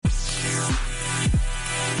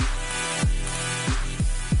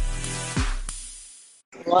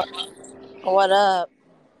What up?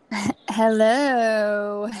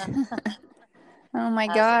 Hello. Oh my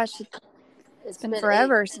How's it? gosh. It's been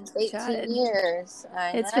forever since we 18 chatted. years.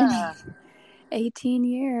 I It's been know. 18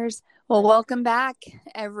 years. Well, welcome back,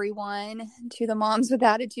 everyone, to the Moms with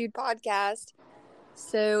Attitude podcast.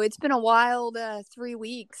 So it's been a wild 3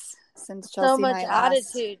 weeks since So Chelsea and much I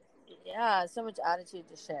last. attitude. Yeah, so much attitude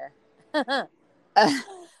to share.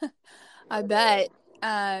 I bet.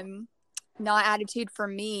 Not attitude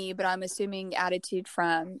from me, but I'm assuming attitude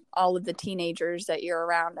from all of the teenagers that you're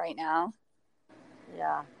around right now.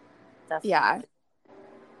 Yeah, definitely.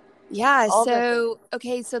 Yeah. All So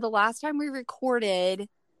the last time we recorded,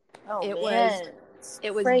 it was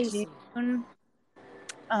crazy. June.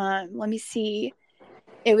 Let me see.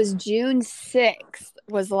 It was June 6th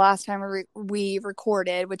was the last time we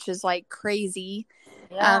recorded, which is like crazy.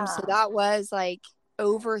 Yeah. So that was like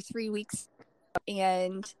over 3 weeks.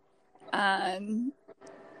 And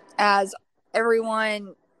as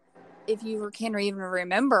everyone, if you can even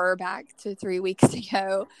remember back to 3 weeks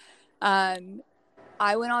ago,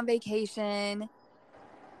 I went on vacation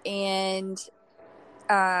and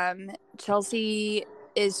Chelsea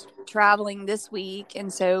is traveling this week,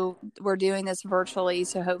 and so we're doing this virtually,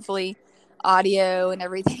 so hopefully audio and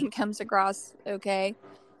everything comes across okay,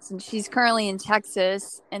 since she's currently in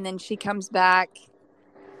Texas, and then she comes back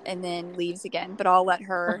and then leaves again, but I'll let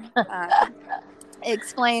her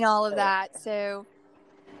explain all of that. So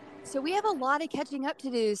we have a lot of catching up to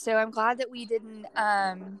do, so I'm glad that we didn't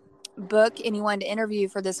book anyone to interview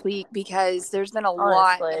for this week, because there's been a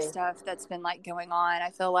lot of stuff that's been like going on. I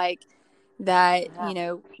feel like that,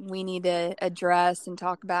 we need to address and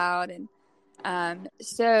talk about. And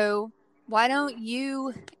so why don't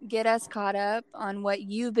you get us caught up on what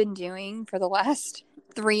you've been doing for the last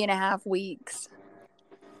 3.5 weeks?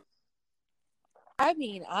 I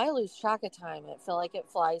mean, I lose track of time. I feel like it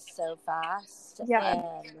flies so fast.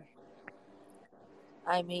 Yeah. And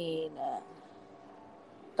I mean,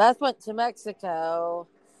 Beth went to Mexico,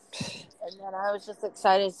 and then I was just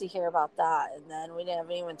excited to hear about that. And then we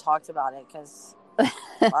haven't even talked about it because,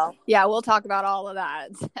 well, yeah, we'll talk about all of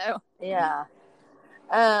that. So yeah.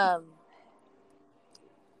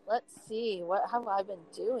 Let's see. What have I been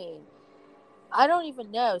doing? I don't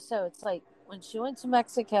even know. So it's like when she went to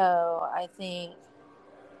Mexico, I think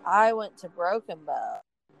I went to Broken Bow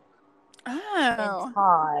and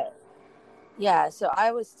taught. Yeah, so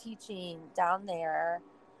I was teaching down there.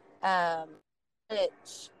 It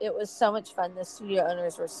was so much fun. The studio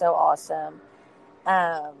owners were so awesome.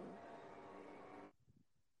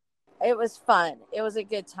 It was fun. It was a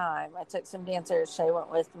good time. I took some dancers. Shay went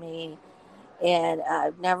with me, and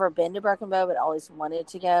I've never been to Broken Bow, but always wanted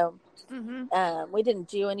to go. Mm-hmm. We didn't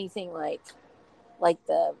do anything like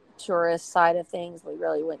the tourist side of things. We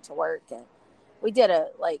really went to work, and we did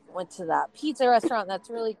went to that pizza restaurant. That's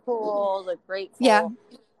really cool. The Grateful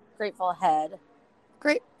Head.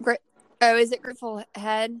 Great. Oh, is it Grateful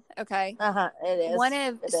Head? Okay.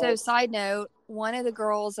 It is. Side note, one of the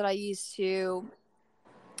girls that I used to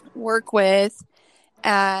work with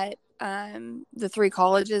at the 3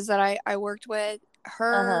 colleges that I worked with,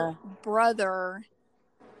 her brother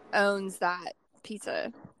owns that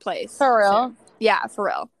pizza place. For real? So, yeah, for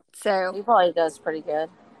real. So he probably does pretty good.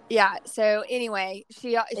 Yeah. So anyway,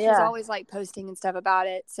 she's always like posting and stuff about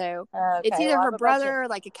it. So it's either her brother,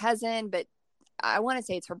 like a cousin, but I want to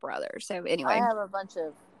say it's her brother. So anyway, I have a bunch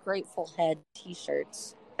of Grateful Head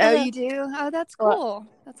T-shirts. Oh, you do? Oh, that's cool. Well,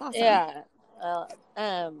 that's awesome. Yeah.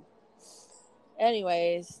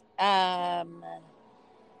 Anyways, the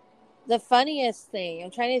funniest thing,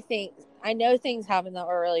 I'm trying to think. I know things happen that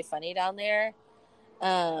were really funny down there.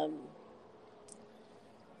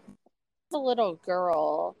 A little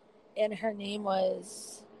girl, and her name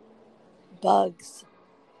was Bugs.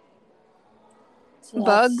 So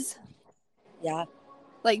Bugs? Yeah.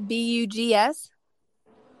 Like Bugs?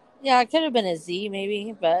 Yeah, it could have been a Z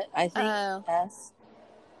maybe, but I think S.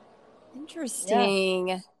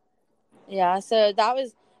 Interesting. Yeah, so that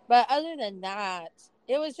was, but other than that,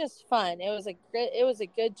 it was just fun. It was a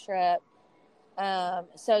good trip.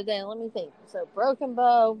 So then let me think. So Broken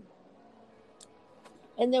Bow,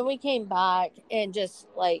 and then we came back and just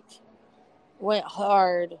like went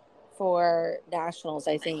hard for nationals,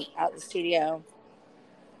 I think, at the studio.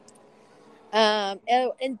 And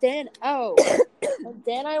then I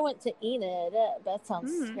went to Enid. That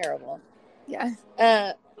sounds terrible. Yeah.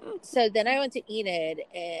 So then I went to Enid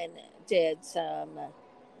and did some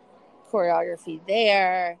choreography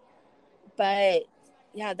there. But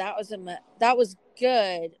yeah, that was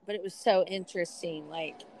good, but it was so interesting.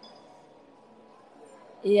 Like,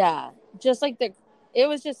 yeah, just like it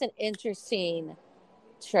was just an interesting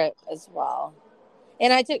trip as well.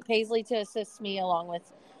 And I took Paisley to assist me along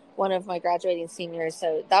with one of my graduating seniors.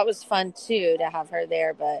 So that was fun too to have her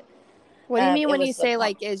there. But What do you mean it when you was the say fun.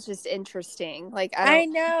 like it's just interesting? Like I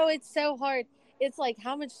know it's so hard. It's like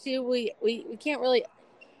how much do we can't really.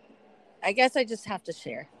 I guess I just have to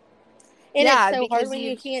share. And it's yeah, so hard because when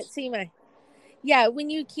you you can't see my when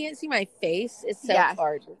you can't see my face. It's so yeah.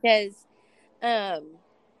 hard because um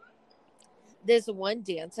this one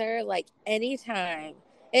dancer, like anytime,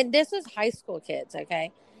 and this was high school kids,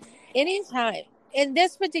 okay? Anytime, and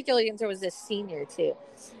this particular dancer was a senior too.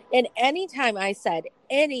 And anytime I said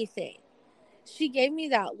anything, she gave me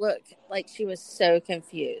that look like she was so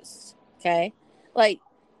confused. Okay. Like,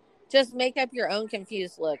 just make up your own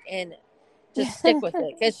confused look and just stick with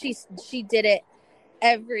it. Because she did it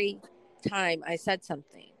every time I said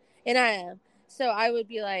something. And so I would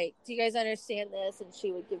be like, do you guys understand this? And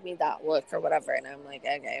she would give me that look or whatever. And I'm like,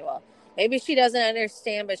 okay, well, maybe she doesn't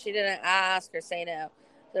understand, but she didn't ask or say no.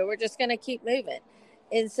 So we're just going to keep moving.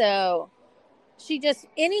 And so she just,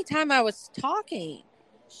 anytime I was talking,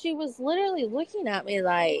 she was literally looking at me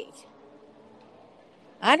like,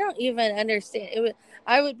 I don't even understand.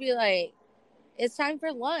 I would be like, it's time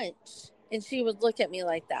for lunch. And she would look at me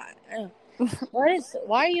like that. Why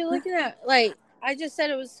are you looking at, like, I just said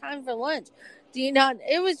it was time for lunch. Do you not,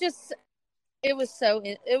 it was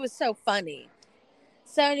so funny.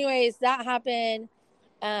 So anyways, that happened.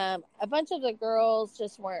 A bunch of the girls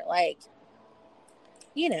just weren't like,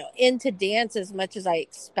 into dance as much as I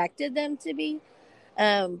expected them to be.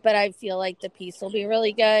 But I feel like the piece will be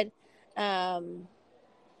really good.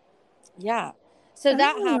 Yeah. So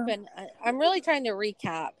that happened. I'm really trying to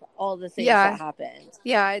recap all the things that happened.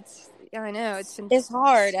 Yeah, I know. It's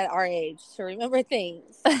hard at our age to remember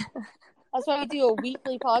things. That's why we do a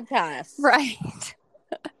weekly podcast. Right.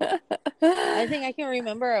 I think I can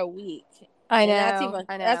remember a week. I know.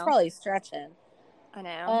 That's probably stretching. I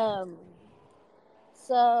know.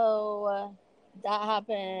 So that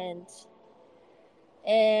happened.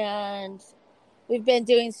 And we've been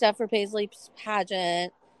doing stuff for Paisley's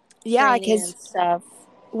pageant. Yeah, because stuff.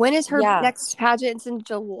 When is her next pageant? It's in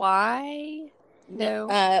July?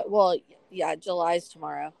 No. Well, yeah, July's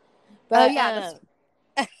tomorrow. But that's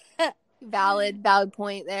valid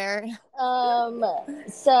point there.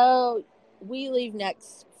 So we leave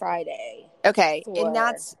next Friday. Okay. And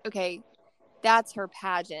that's her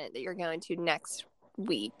pageant that you're going to next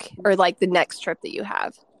week, or like the next trip that you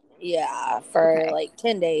have. Yeah, for like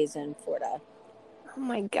 10 days in Florida. Oh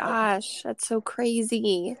my gosh, that's so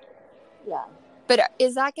crazy. Yeah. But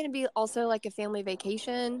is that going to be also like a family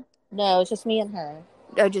vacation? No, it's just me and her.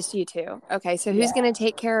 Oh, just you two. Okay, so who's going to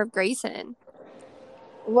take care of Grayson?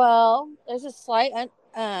 Well, there's a slight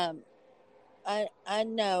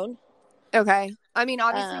unknown. Okay. I mean,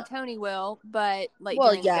 obviously Tony will, but like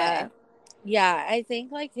during the day. Yeah, I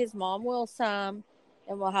think like his mom will some,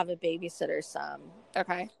 and we'll have a babysitter some.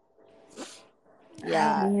 Okay.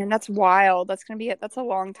 Yeah. Oh, man, that's wild. That's a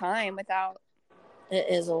long time without. It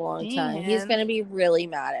is a long time. He's going to be really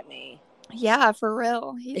mad at me. Yeah, for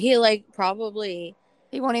real. He like probably.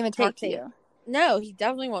 He won't even talk to you. No, he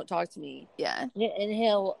definitely won't talk to me. Yeah. And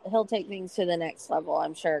he'll take things to the next level,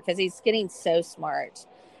 I'm sure, because he's getting so smart.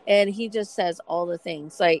 And he just says all the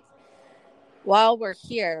things. Like, while we're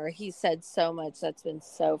here, he said so much that's been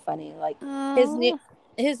so funny. Like,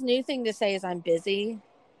 his new thing to say is, I'm busy.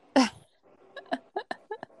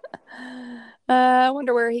 I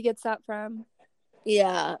wonder where he gets that from.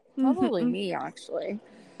 Yeah, probably me, actually.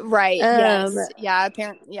 Right. Yes. Yeah.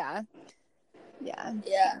 Apparently. Yeah. Yeah.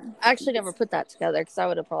 Yeah. I actually never put that together because I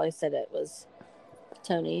would have probably said it was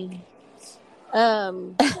Tony.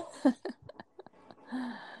 And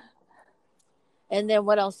then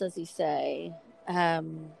what else does he say?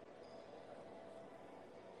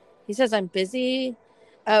 He says, I'm busy.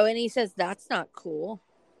 Oh, and he says, that's not cool.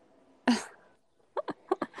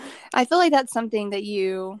 I feel like that's something that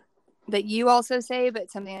you also say, but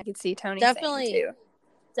something I could see Tony saying too.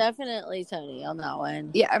 Definitely Tony on that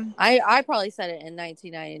one. Yeah. I probably said it in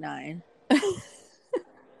 1999.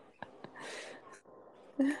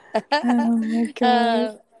 Oh my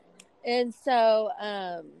God. And so,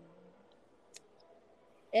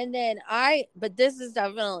 and then but this is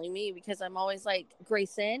definitely me because I'm always like,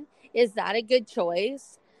 Grayson, is that a good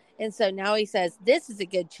choice? And so now he says, this is a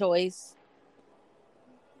good choice.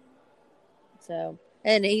 So,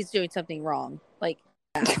 and he's doing something wrong. Like,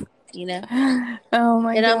 you know? Oh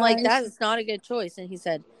my God. And I'm like, that is not a good choice. And he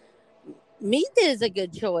said, me is a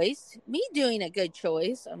good choice. Me doing a good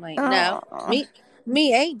choice. I'm like, no,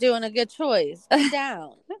 me ain't doing a good choice. Get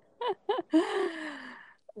down.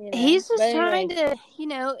 He's just trying to,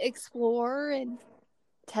 explore and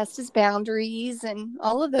test his boundaries and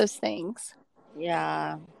all of those things.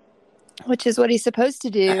 Yeah. Which is what he's supposed to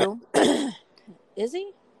do. Is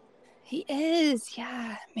he? He is.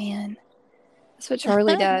 Yeah, man. That's what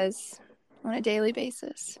Charlie does on a daily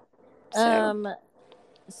basis. So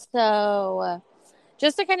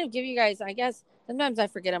just to kind of give you guys, I guess sometimes I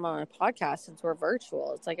forget I'm on a podcast since we're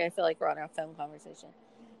virtual. It's like I feel like we're on a phone conversation.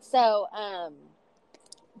 So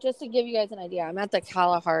just to give you guys an idea, I'm at the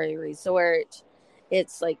Kalahari Resort.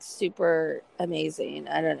 It's like super amazing.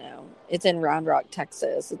 I don't know. It's in Round Rock,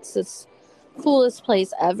 Texas. It's this coolest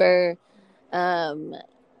place ever.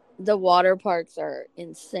 The water parks are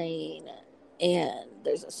insane, and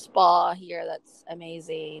there's a spa here that's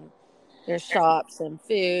amazing. There's shops and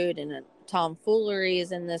food, and a tomfoolery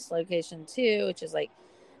is in this location too, which is like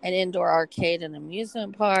an indoor arcade and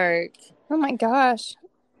amusement park. Oh my gosh.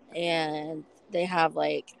 And they have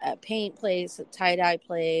like a paint place, a tie-dye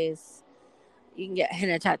place. You can get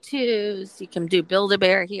henna tattoos. You can do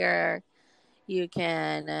Build-A-Bear here. You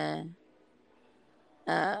can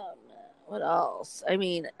what else? I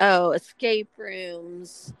mean, escape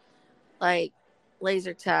rooms, like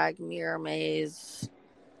laser tag, mirror maze.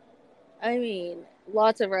 I mean,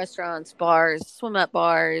 lots of restaurants, bars, swim up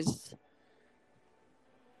bars.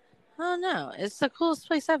 Oh no, it's the coolest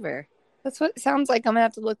place ever. That's what it sounds like. I'm gonna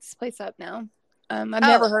have to look this place up now. I've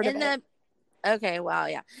never heard of it. Okay, wow,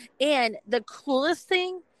 yeah. And the coolest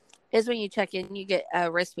thing is when you check in, you get a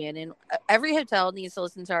wristband, and every hotel needs to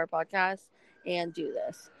listen to our podcast and do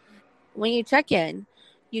this. When you check in,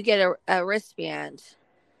 you get a wristband,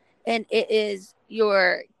 and it is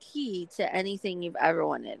your key to anything you've ever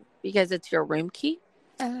wanted because it's your room key.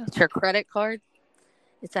 Oh. It's your credit card.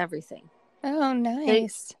 It's everything. Oh,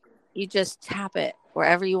 nice. So you just tap it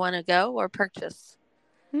wherever you want to go or purchase.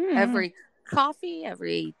 Every coffee,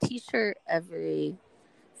 every t-shirt, every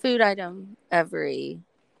food item, every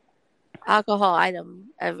alcohol item,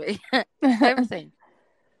 everything.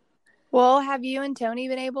 Well, have you and Tony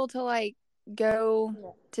been able to like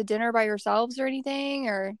go to dinner by yourselves or anything,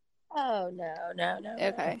 or? Oh, no.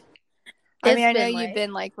 Okay. I mean, I know you've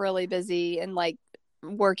been like really busy and like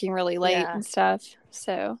working really late and stuff.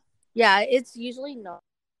 So yeah, it's usually not.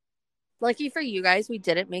 Lucky for you guys, we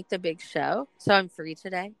didn't make the big show, so I'm free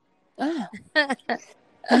today. Oh.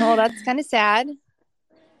 Well, that's kind of sad.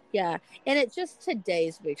 Yeah, and it's just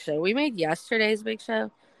today's big show. We made yesterday's big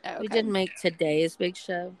show. Okay. We didn't make today's big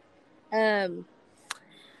show.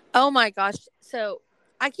 Oh my gosh. So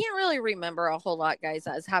I can't really remember a whole lot, guys,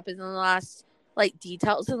 that has happened in the last, like,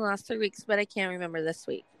 details in the last 3 weeks, but I can't remember this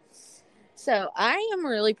week. So I am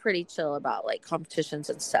really pretty chill about, like, competitions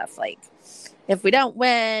and stuff. Like, if we don't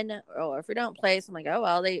win or if we don't place, I'm like, oh,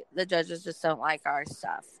 well, the judges just don't like our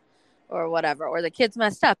stuff or whatever. Or the kids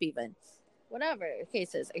messed up even. Whatever the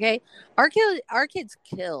case is, okay? Our kids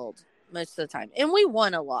killed most of the time. And we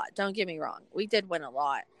won a lot. Don't get me wrong. We did win a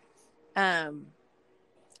lot.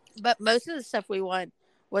 But most of the stuff we won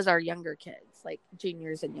was our younger kids, like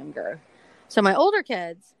juniors and younger. So my older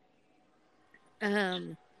kids,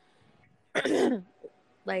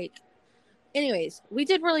 like, anyways, we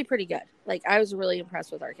did really pretty good. Like, I was really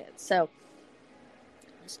impressed with our kids. So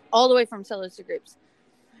all the way from solos to groups.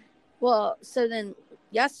 Well, so then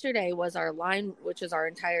yesterday was our line, which is our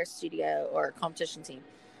entire studio or competition team,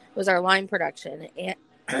 was our line production.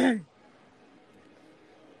 And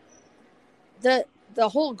the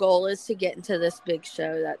whole goal is to get into this big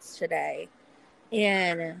show that's today.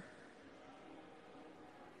 And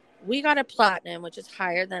we got a platinum, which is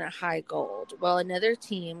higher than a high gold. Well, another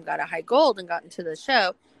team got a high gold and got into the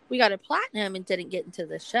show. We got a platinum and didn't get into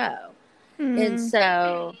the show. And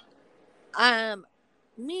so,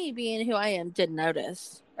 me being who I am, didn't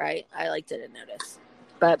notice, right? I didn't notice,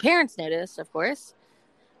 but parents noticed, of course.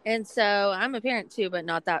 And so I'm a parent too, but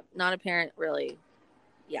not a parent really.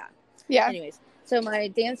 Yeah. Anyways, so my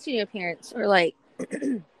dance studio parents were like,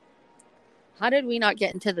 how did we not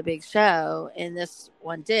get into the big show? And this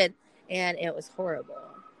one did, and it was horrible.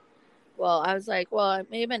 Well, I was like, well,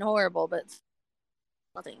 it may have been horrible, but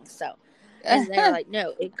nothing. So, and they were like,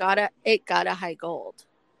 no, it got a high gold.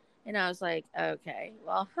 And I was like, okay,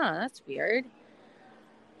 well, that's weird.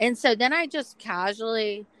 And so then I just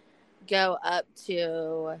casually go up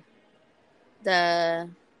to the,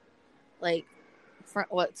 like,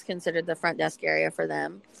 what's considered the front desk area for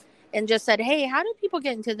them, and just said, hey, how do people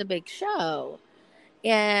get into the big show?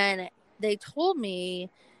 And they told me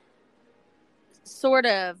sort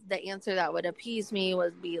of the answer that would appease me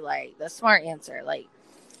would be like the smart answer. Like,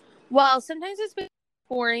 well, sometimes it's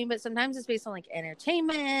boring, but sometimes it's based on like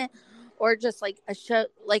entertainment or just like a show,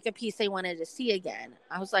 like a piece they wanted to see again.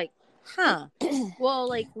 I was like, huh. Well,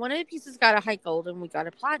 like one of the pieces got a high gold and we got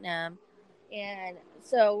a platinum. And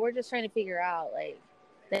so we're just trying to figure out like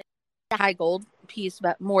the high gold piece,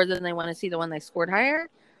 but more than they want to see the one they scored higher.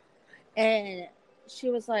 And she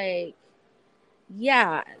was like,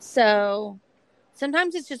 yeah, so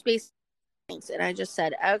sometimes it's just based on things. And I just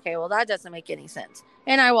said, okay, well, that doesn't make any sense.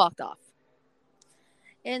 And I walked off.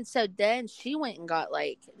 And so then she went and got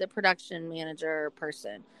like the production manager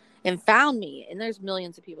person and found me. And there's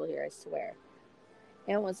millions of people here, I swear.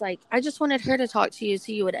 And was like, I just wanted her to talk to you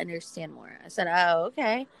so you would understand more. I said, oh,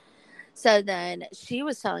 okay. So then she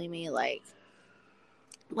was telling me, like,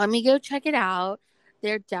 let me go check it out.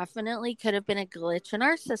 There definitely could have been a glitch in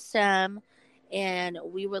our system, and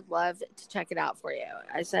we would love to check it out for you.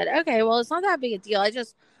 I said, okay, well, it's not that big a deal. I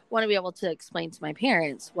just want to be able to explain to my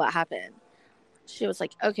parents what happened. She was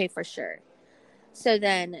like, okay, for sure. So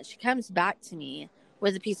then she comes back to me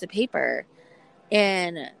with a piece of paper.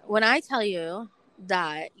 And when I tell you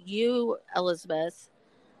that you, Elizabeth,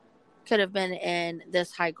 could have been in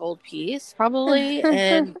this high gold piece, probably,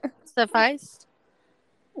 and sufficed.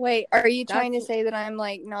 Wait, are you trying to say that I'm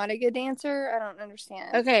like not a good dancer? I don't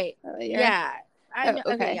understand. Okay. Yeah. Okay.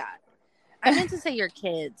 Okay. Yeah. I meant to say your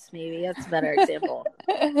kids. Maybe that's a better example.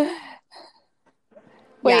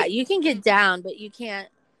 Wait, yeah, you can get down, but you can't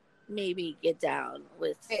maybe get down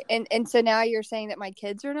with. And so now you're saying that my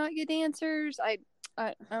kids are not good dancers.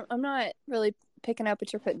 I'm not really picking up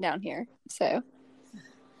what you're putting down here. So.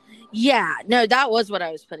 Yeah. No, that was what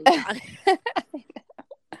I was putting down.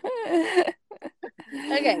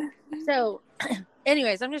 Okay. So,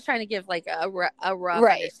 anyways, I'm just trying to give like a rough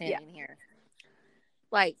understanding here.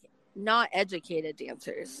 Like, not educated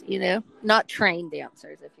dancers, not trained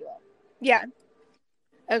dancers, if you will. Yeah.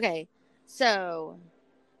 Okay. So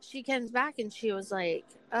she comes back and she was like,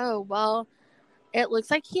 oh, well, it looks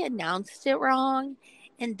like he announced it wrong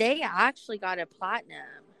and they actually got a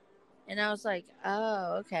platinum. And I was like,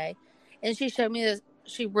 oh, okay. And she showed me this.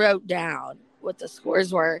 She wrote down what the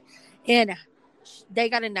scores were. And they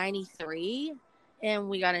got a 93 and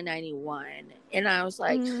we got a 91. And I was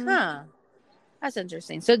like, huh, that's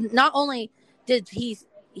interesting. So not only did he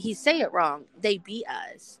say it wrong, they beat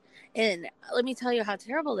us. And let me tell you how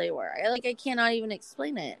terrible they were. I cannot even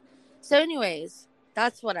explain it. So anyways,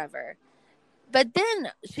 that's whatever. But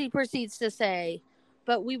then she proceeds to say,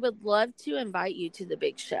 but we would love to invite you to the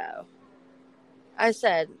big show. I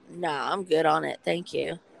said, no, I'm good on it. Thank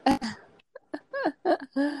you.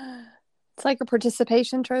 It's like a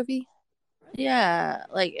participation trophy. Yeah.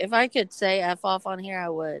 Like if I could say F off on here, I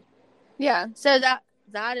would. Yeah. So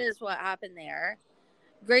that is what happened there.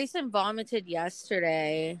 Grayson vomited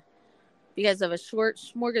yesterday because of a short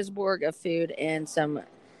smorgasbord of food and some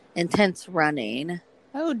intense running.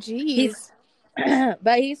 Oh, geez.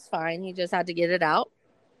 But he's fine. He just had to get it out.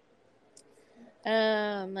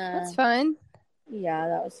 That's fun. Yeah,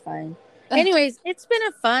 that was fun. Anyways, it's been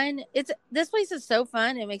this place is so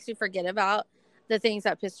fun. It makes you forget about the things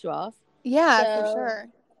that pissed you off. Yeah, for sure.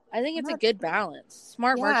 I think it's a good balance.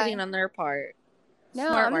 Smart marketing on their part. No,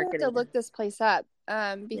 I'm going to have to look this place up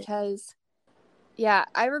because,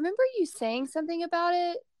 I remember you saying something about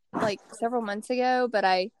it like several months ago, but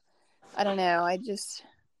I don't know. I just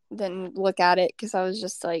didn't look at it because I was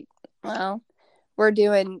just like, well, we're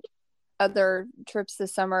doing other trips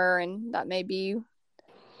this summer and that may be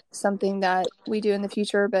something that we do in the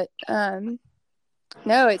future. But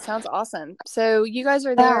no, it sounds awesome. So you guys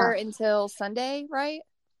are there until Sunday, right?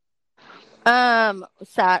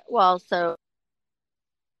 So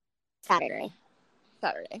Saturday.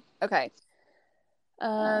 Okay.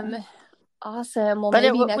 Awesome. Well, but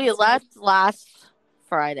maybe we left last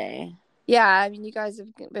Friday. Yeah, I mean, you guys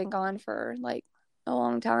have been gone for like a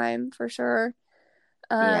long time for sure.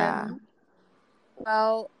 Yeah.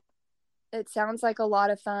 Well, it sounds like a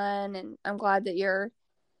lot of fun, and I'm glad that you're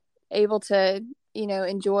able to,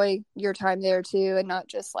 enjoy your time there too, and not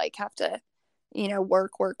just like have to,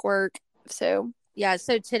 work. So yeah.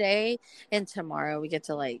 So today and tomorrow we get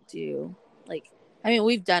to like do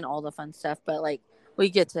we've done all the fun stuff, but like we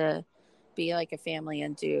get to be like a family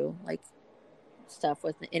and do like stuff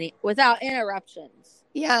without interruptions.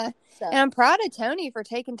 Yeah. So. And I'm proud of Tony for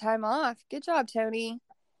taking time off. Good job, Tony.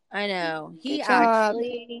 I know. We had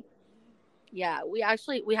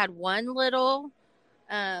one little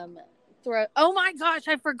throw. Oh my gosh,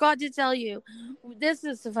 I forgot to tell you. This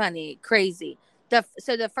is funny, crazy.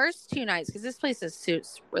 So the first 2 nights, because this place is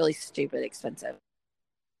really stupid expensive.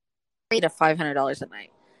 To $500 a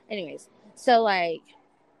night. Anyways, so like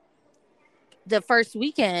the first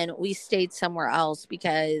weekend we stayed somewhere else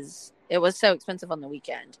because it was so expensive on the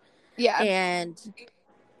weekend. Yeah. And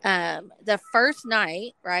the first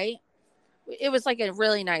night, right, it was like a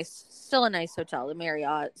really nice, still a nice hotel, the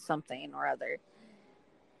Marriott something or other.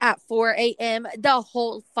 At 4 a.m., the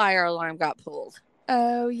whole fire alarm got pulled.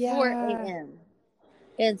 Oh 4 yeah. a.m.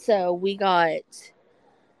 And so we got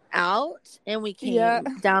out and we Yeah.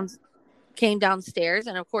 came downstairs,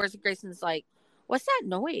 and of course Grayson's like, what's that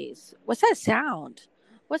noise? What's that sound?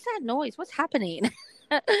 What's that noise? What's happening?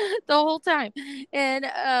 The whole time. And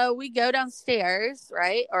we go downstairs,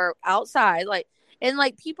 right? Or outside, like, and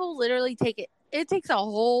like people literally it takes a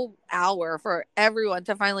whole hour for everyone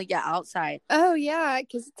to finally get outside. Oh yeah,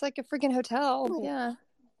 because it's like a freaking hotel. Yeah.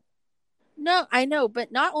 No, I know,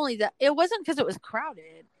 but not only that, it wasn't because it was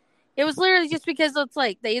crowded. It was literally just because it's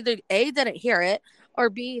like they either A, didn't hear it, or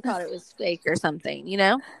B, thought it was fake or something, you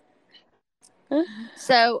know?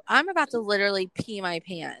 So I'm about to literally pee my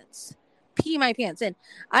pants. Pee my pants. And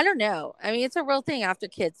I don't know. I mean, it's a real thing after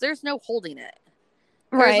kids. There's no holding it.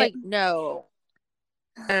 There's Right. like, no,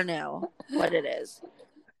 I don't know what it is.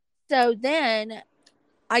 So then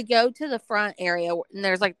I go to the front area, and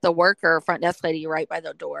there's like the worker front desk lady right by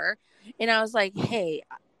the door. And I was like, hey,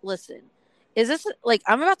 listen, is this like,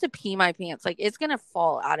 I'm about to pee my pants. Like, it's going to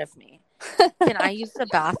fall out of me. Can I use the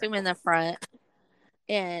bathroom in the front?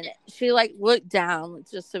 And she like looked down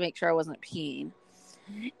just to make sure I wasn't peeing.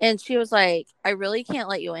 And she was like, I really can't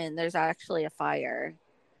let you in. There's actually a fire.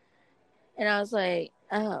 And I was like,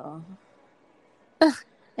 oh.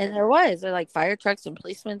 And there was. There like fire trucks and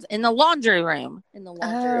policemen in the laundry room.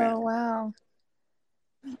 Oh wow.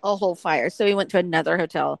 A whole fire. So we went to another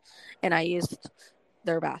hotel and I used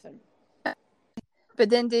their bathroom. But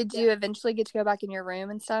then did you eventually get to go back in your room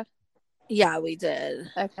and stuff? Yeah, we did.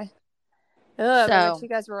 Okay. Oh, so, but you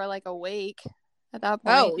guys were like awake at that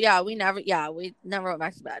point. Oh yeah, we never went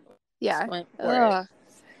back to bed. Yeah.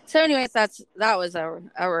 So anyways, that was our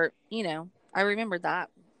I remembered that.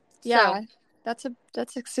 Yeah. So,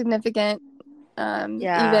 that's a significant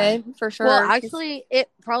event for sure. Well, actually it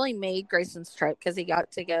probably made Grayson's trip because he got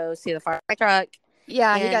to go see the fire truck.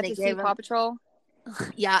 Yeah, he got to see Paw Patrol.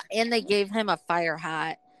 Yeah, and they gave him a fire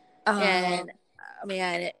hat. Oh. And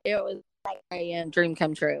man, it was like a dream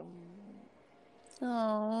come true.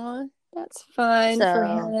 Oh, that's fun for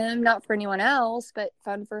him. Not for anyone else, but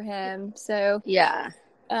fun for him. So yeah.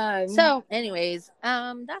 So anyways,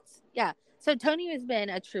 that's So Tony has been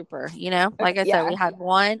a trooper, like I said, we had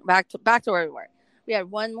one back to where we were. We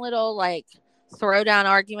had one little like throwdown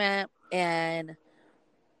argument, and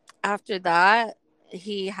after that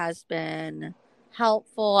he has been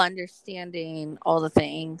helpful, understanding all the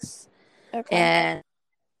things. Okay. And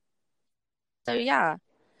so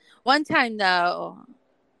one time though,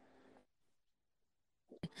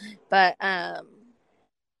 but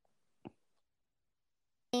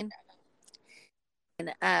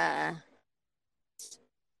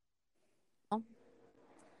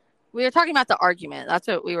we were talking about the argument. That's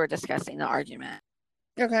what we were discussing, the argument.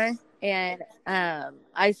 Okay. And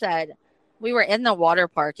I said we were in the water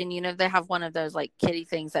park, and they have one of those like kiddie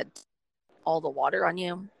things that all the water on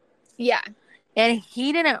you. Yeah. And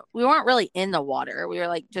we weren't really in the water. We were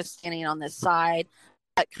like just standing on this side,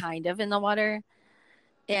 but kind of in the water.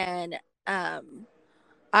 And I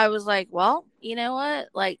was like, well, you know what?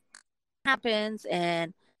 Like, happens,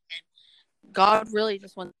 and God really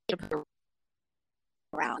just wants to put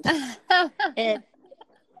around. And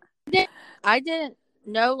I didn't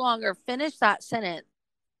no longer finish that sentence,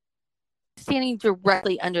 standing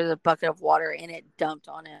directly under the bucket of water, and it dumped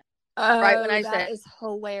on it. Right when I said, that is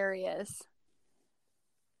hilarious.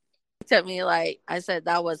 It took me like, I said,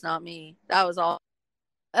 that was not me. That was all.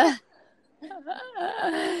 If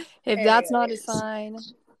that's not a sign.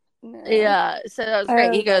 No. Yeah. So that was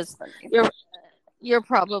great. He goes, you're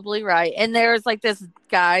probably right. And there's like this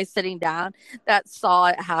guy sitting down that saw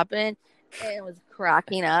it happen and was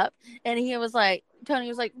cracking up. And he was like, Tony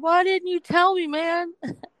was like, why didn't you tell me, man?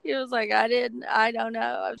 He was like, I don't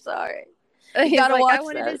know. I'm sorry. You gotta watch I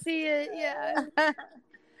wanted to see it. Yeah.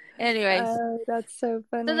 Anyways. That's so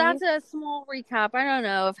funny. So that's a small recap. I don't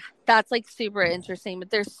know if that's like super interesting,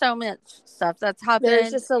 but there's so much stuff that's happened.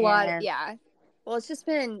 There's just a lot. Yeah. Well, it's just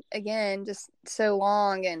been, again, just so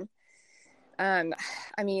long. And I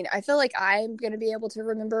mean, I feel like I'm going to be able to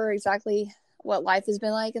remember exactly what life has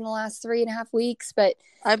been like in the last 3.5 weeks, but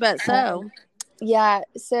I bet so. Yeah.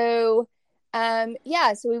 So, so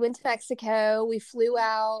we went to Mexico, we flew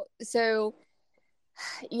out. So,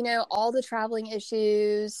 all the traveling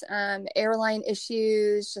issues, airline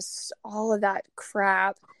issues, just all of that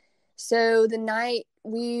crap. So the night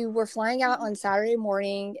we were flying out on Saturday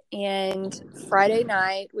morning, and Friday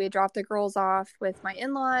night we had dropped the girls off with my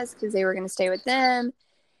in-laws because they were going to stay with them.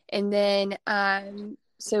 And then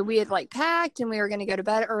so we had like packed and we were going to go to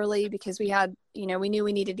bed early because we had, we knew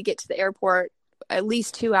we needed to get to the airport at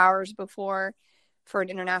least 2 hours before for an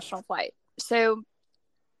international flight. So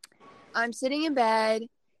I'm sitting in bed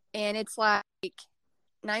and it's like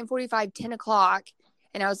 9:45, 10 o'clock,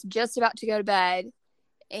 and I was just about to go to bed.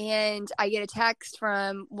 And I get a text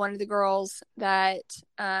from one of the girls that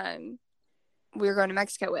we were going to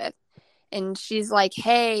Mexico with. And she's like,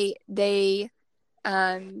 hey, they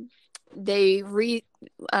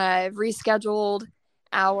rescheduled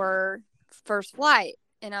our first flight.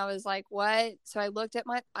 And I was like, what? So I looked at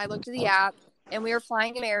the app, and we were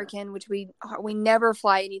flying American, which we never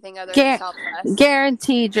fly anything other than Southwest.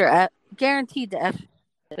 Guaranteed the F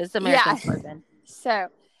is American slogan. So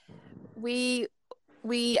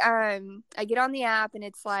I get on the app, and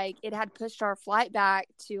it's like it had pushed our flight back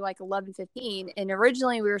to like 11:15, and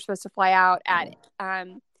originally we were supposed to fly out at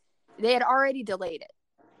they had already delayed it.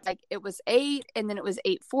 Like it was 8, and then it was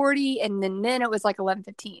 8:40, and then it was like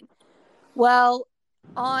 11:15. Well,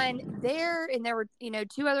 on there, and there were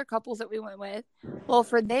 2 other couples that we went with. Well,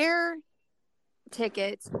 for their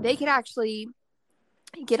tickets, they could actually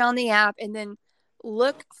get on the app and then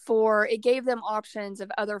look for, it gave them options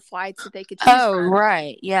of other flights that they could choose from.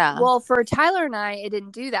 Right, yeah. Well, for Tyler and I, it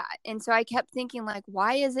didn't do that. And so I kept thinking, like,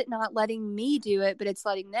 why is it not letting me do it, but it's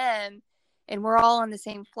letting them, and we're all on the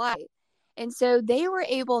same flight? And so they were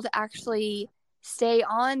able to actually stay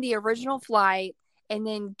on the original flight and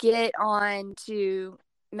then get on to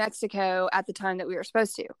Mexico at the time that we were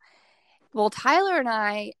supposed to. Well, Tyler and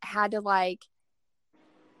I had to like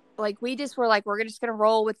we just were like, we're just going to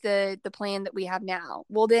roll with the plan that we have now.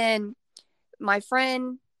 Well, then my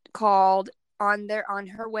friend called on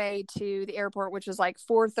her way to the airport, which was like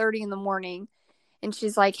 4:30 in the morning. And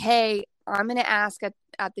she's like, hey, I'm going to ask at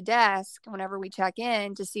the desk whenever we check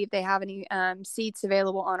in to see if they have any seats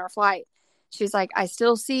available on our flight. She's like, I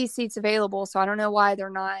still see seats available, so I don't know why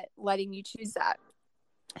they're not letting you choose that.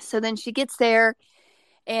 So then she gets there,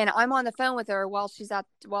 and I'm on the phone with her while she's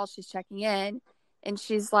checking in. And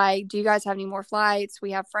she's like, do you guys have any more flights?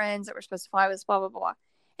 We have friends that we're supposed to fly with, blah, blah, blah.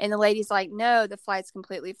 And the lady's like, no, the flight's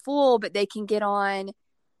completely full, but they can get on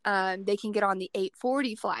the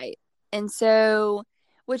 8:40 flight. And so,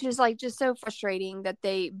 which is like just so frustrating that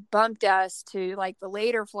they bumped us to like the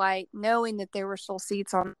later flight, knowing that there were still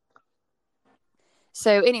seats on.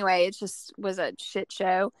 So anyway, it just was a shit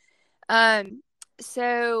show.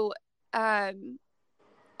 So I'm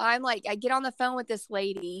like, I get on the phone with this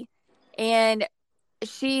lady, and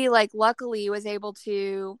she like luckily was able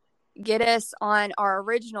to get us on our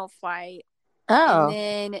original flight. Oh.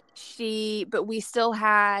 And then but we still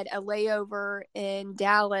had a layover in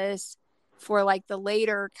Dallas for like the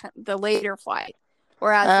later flight.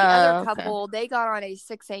 Whereas the other couple, they got on a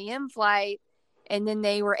 6 a.m. flight, and then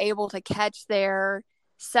they were able to catch their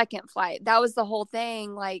second flight. That was the whole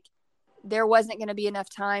thing. Like there wasn't going to be enough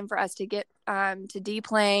time for us to get to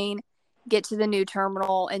deplane, get to the new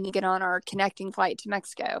terminal, and get on our connecting flight to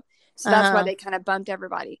Mexico. So that's why they kind of bumped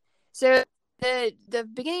everybody. So the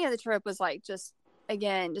beginning of the trip was like just a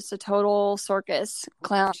total circus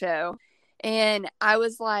clown show. And I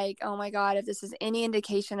was like, oh my God, if this is any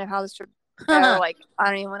indication of how this trip go, like I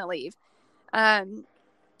don't even want to leave.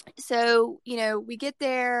 So, we get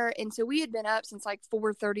there, and so we had been up since like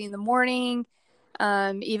 4:30 in the morning.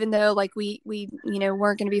 Even though like we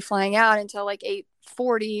weren't going to be flying out until like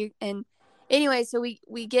 8:40. And anyway, so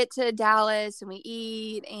we get to Dallas and we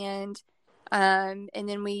eat, and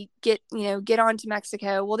then we get on to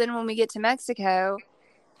Mexico. Well, then when we get to Mexico,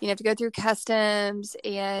 you have to go through customs,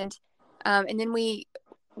 and then we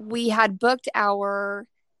had booked our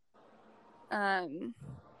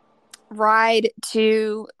ride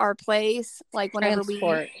to our place, like whenever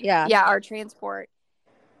our transport.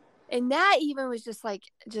 And that even was just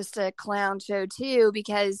a clown show too,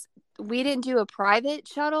 because we didn't do a private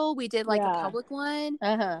shuttle. We did like a public one,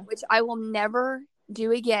 which I will never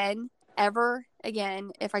do again, ever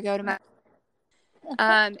again, if I go to Mexico.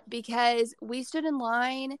 Because we stood in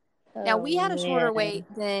line. Now we had a shorter wait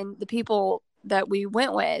than the people that we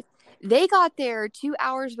went with. They got there 2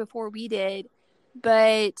 hours before we did,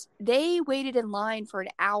 but they waited in line for an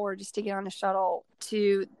hour just to get on a shuttle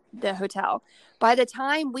to the hotel. By the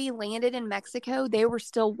time we landed in Mexico, they were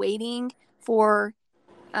still waiting for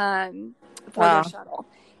their shuttle.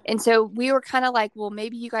 And so we were kind of like, well,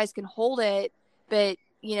 maybe you guys can hold it, but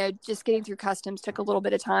just getting through customs took a little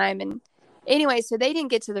bit of time. And anyway, so they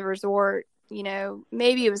didn't get to the resort,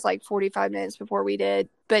 maybe it was like 45 minutes before we did,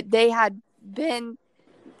 but they'd gotten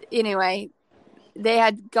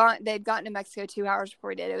to Mexico 2 hours before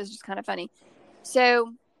we did. It was just kind of funny.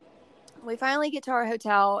 So we finally get to our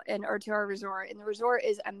hotel or to our resort, and the resort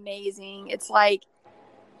is amazing. It's like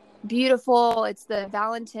beautiful. It's the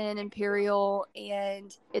Valentin Imperial,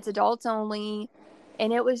 and it's adults only.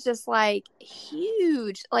 And it was just like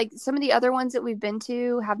huge. Like some of the other ones that we've been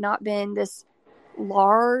to have not been this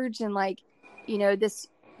large, and like, this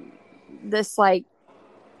like,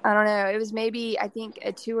 I don't know, it was maybe, I think,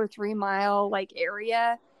 a 2 or 3 mile like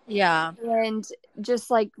area. Yeah. And just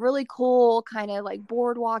like really cool kind of like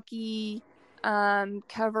boardwalky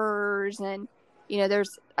covers. And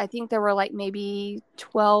I think there were like maybe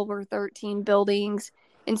 12 or 13 buildings.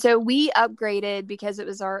 And so we upgraded because it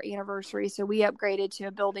was our anniversary. So we upgraded to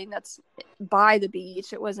a building that's by the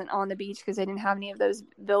beach. It wasn't on the beach because they didn't have any of those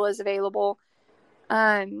villas available.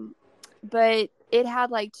 But it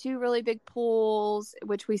had like 2 really big pools,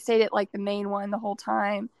 which we stayed at like the main one the whole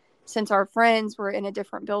time, since our friends were in a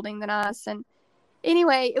different building than us. And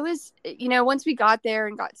anyway, it was, once we got there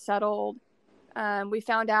and got settled, we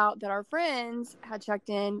found out that our friends had checked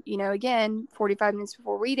in, again, 45 minutes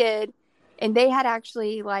before we did. And they had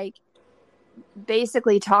actually like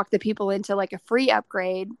basically talked the people into like a free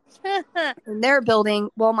upgrade in their building.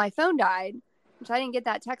 Well, my phone died, which I didn't get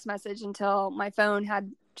that text message until my phone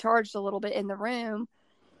had charged a little bit in the room.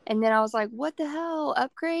 And then I was like, what the hell,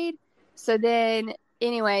 upgrade? So then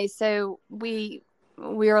anyway, so we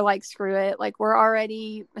were like, screw it. Like, we're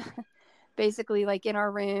already basically like in our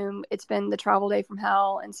room. It's been the travel day from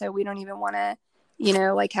hell. And so we don't even want to,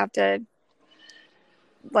 like have to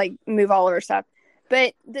like move all of our stuff.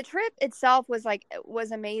 But the trip itself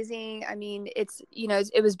was amazing. I mean, it's,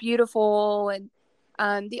 it was beautiful.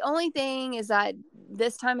 And the only thing is that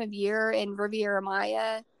this time of year in Riviera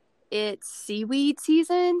Maya, it's seaweed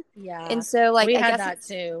season. Yeah. And so like, we I had guess that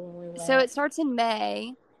too when we went. So it starts in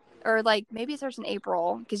May, or like maybe it starts in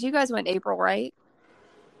April, because you guys went April, right?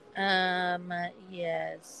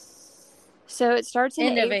 Yes. So it starts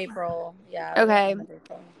in end of April. Yeah. Okay. End of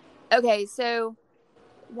April. Okay. So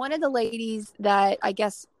one of the ladies that I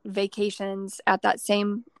guess vacations at that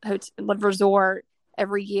same resort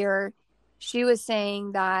every year, she was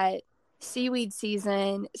saying that seaweed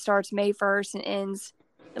season starts May 1st and ends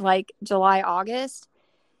like July, August.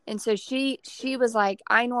 And so she was like,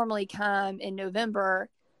 I normally come in November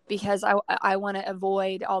because I want to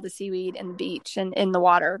avoid all the seaweed and the beach and in the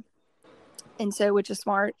water. And so, which is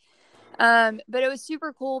smart. But it was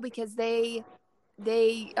super cool because they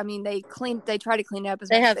try to clean it up as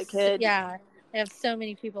much as they could. Yeah. They have so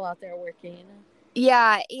many people out there working.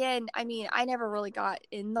 Yeah. And I mean, I never really got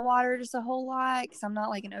in the water just a whole lot because I'm not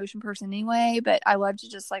like an ocean person anyway, but I love to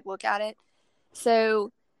just like look at it.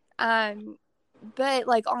 So, but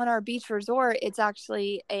like on our beach resort, it's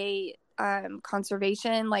actually a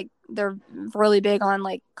conservation, like they're really big on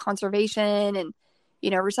like conservation and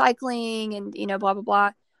recycling and blah blah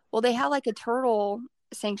blah. Well, they had like a turtle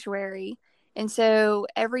sanctuary, and so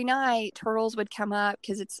every night turtles would come up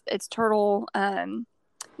because it's turtle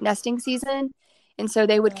nesting season, and so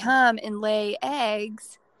they would come and lay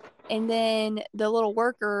eggs, and then the little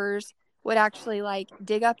workers would actually like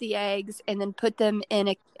dig up the eggs and then put them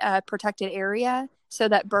in a protected area so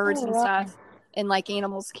that birds and stuff and like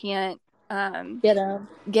animals can't get them.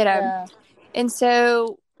 Yeah. And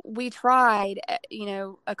so we tried,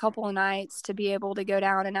 a couple of nights to be able to go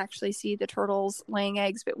down and actually see the turtles laying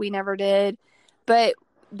eggs, but we never did. But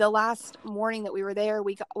the last morning that we were there,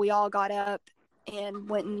 we all got up and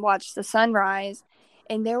went and watched the sunrise,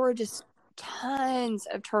 and there were just tons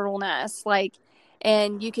of turtle nests, like,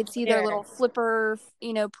 and you could see their little flipper,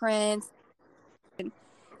 prints. And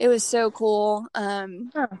it was so cool.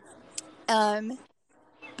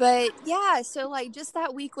 But yeah, so like just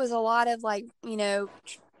that week was a lot of like,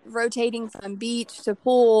 rotating from beach to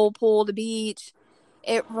pool to beach.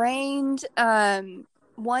 It rained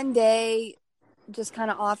one day, just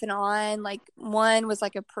kind of off and on. Like one was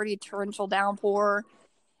like a pretty torrential downpour,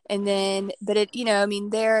 and then but it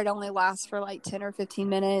there it only lasts for like 10 or 15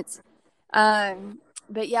 minutes.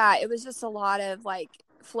 But yeah, it was just a lot of like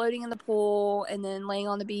floating in the pool and then laying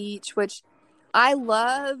on the beach, which I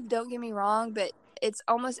love, don't get me wrong, but it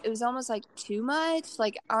was almost like too much.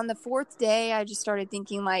 Like on the 4th day, I just started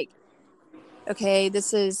thinking like, okay,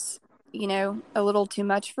 this is, a little too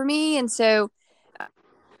much for me. And so I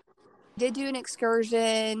did do an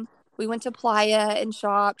excursion. We went to Playa and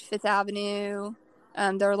shopped Fifth Avenue.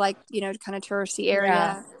 They're like, kind of touristy area.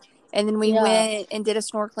 Yeah. And then we went and did a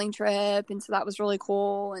snorkeling trip. And so that was really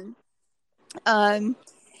cool. And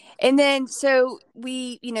then so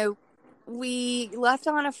we left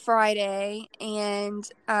on a Friday, and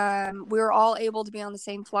we were all able to be on the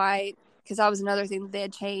same flight because that was another thing that they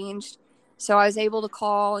had changed. So I was able to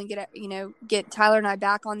call and get Tyler and I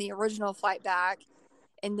back on the original flight back,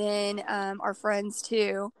 and then our friends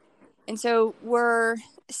too. And so we're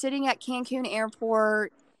sitting at Cancun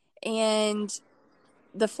airport, and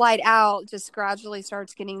the flight out just gradually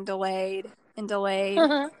starts getting delayed and delayed.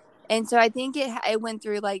 And so I think it went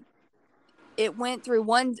through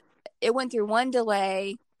one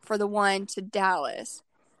delay for the one to Dallas,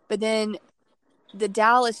 but then the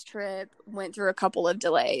Dallas trip went through a couple of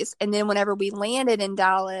delays. And then whenever we landed in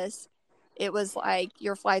Dallas, it was like,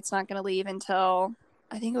 your flight's not going to leave until,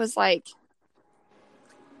 I think it was like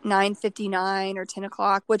 9:59 or 10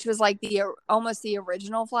 o'clock, which was like almost the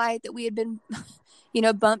original flight that we had been,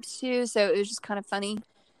 bumped to. So it was just kind of funny.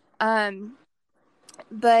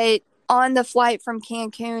 But on the flight from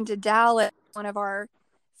Cancun to Dallas, one of our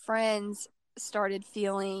friends started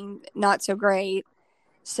feeling not so great.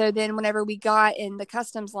 So then whenever we got in the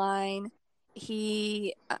customs line,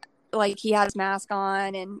 he had his mask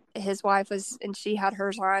on, and his wife and she had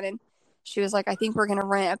hers on, and she was like, I think we're going to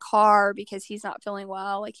rent a car because he's not feeling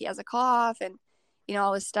well. Like, he has a cough and,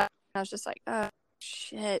 all this stuff. And I was just like, oh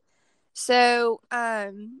shit. So,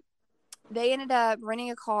 they ended up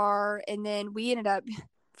renting a car, and then we ended up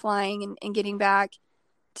flying and getting back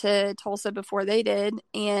to Tulsa before they did.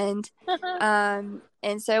 And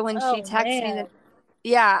so when she texted me that,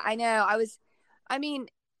 yeah, I know.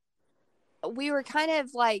 We were kind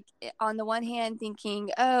of like, on the one hand thinking,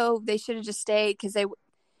 oh, they should have just stayed, because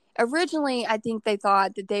originally I think they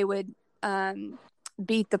thought that they would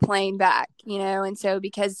beat the plane back, and so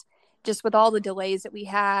because just with all the delays that we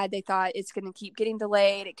had, they thought it's going to keep getting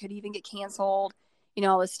delayed. It could even get canceled,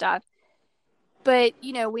 all this stuff. But,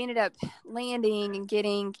 we ended up landing and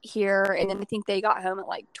getting here, and then I think they got home at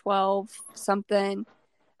like 12 something.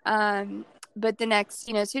 But the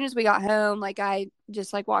next, as soon as we got home, like, I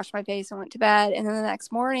just like washed my face and went to bed. And then the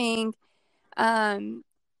next morning, I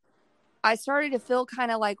started to feel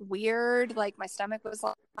kind of like weird. Like, my stomach was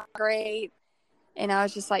not great. And I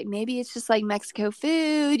was just like, maybe it's just like Mexico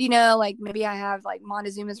food, like maybe I have like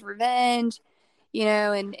Montezuma's revenge,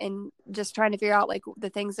 and just trying to figure out like the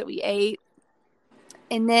things that we ate.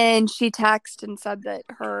 And then she texted and said that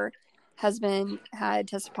her husband had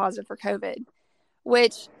tested positive for COVID,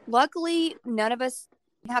 which luckily none of us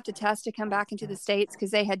have to test to come back into the States,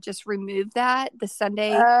 because they had just removed that the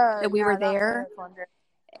Sunday that we were there.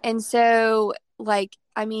 And so, like,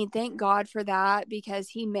 thank God for that, because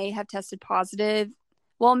he may have tested positive.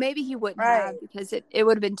 Well, maybe he wouldn't have, because it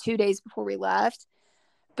would have been 2 days before we left.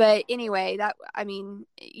 But anyway,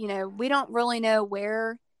 we don't really know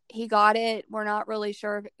where he got it. We're not really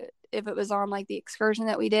sure if it was on like the excursion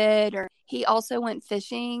that we did, or he also went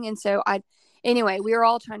fishing. And so anyway, we were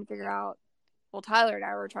all trying to figure out, well, Tyler and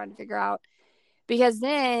I were trying to figure out, because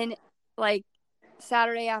then like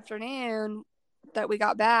Saturday afternoon that we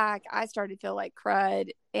got back, I started to feel like crud,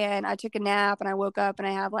 and I took a nap, and I woke up and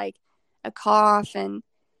I had like a cough and,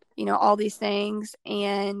 all these things,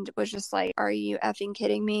 and was just like, are you effing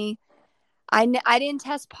kidding me? I didn't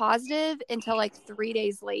test positive until like 3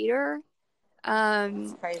 days later.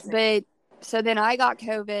 That's crazy. But so then I got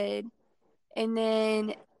COVID, and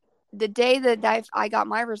then the day that I got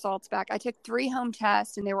my results back, I took 3 home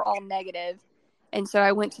tests and they were all negative. And so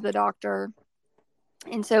I went to the doctor,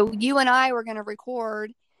 and so you and I were going to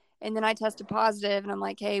record, and then I tested positive, and I'm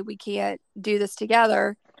like, hey, we can't do this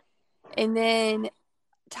together. And then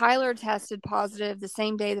Tyler tested positive the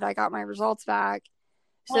same day that I got my results back.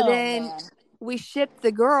 So then we shipped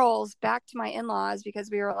the girls back to my in-laws, because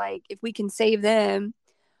we were like, if we can save them.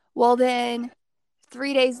 Well, then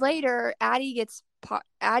 3 days later, Addie gets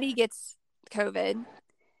COVID.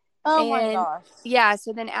 Oh my gosh. Yeah,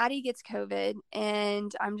 so then Addie gets COVID,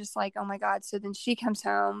 and I'm just like, oh my God. So then she comes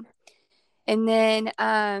home, and then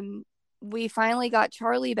we finally got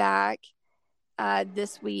Charlie back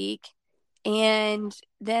this week. And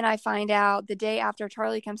then I find out the day after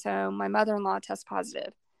Charlie comes home, my mother-in-law tests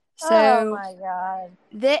positive. So, oh my God.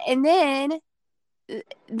 And then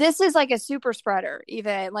this is like a super spreader,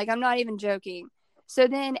 even. Like, I'm not even joking. So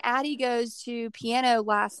then Addie goes to piano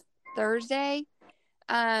last Thursday.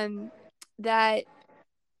 That,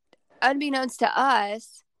 unbeknownst to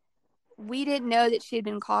us, we didn't know that she had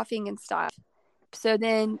been coughing and stuff. So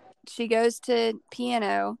then she goes to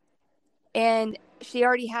piano, and she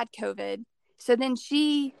already had COVID. So then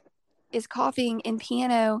she is coughing in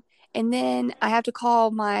piano, and then I have to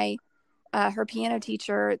call my her piano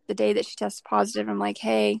teacher the day that she tested positive. I'm like,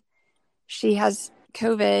 hey, she has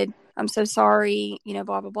COVID. I'm so sorry, blah,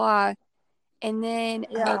 blah, blah. And then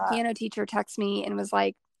her piano teacher texts me and was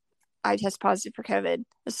like, I test positive for COVID.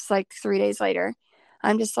 This is like 3 days later.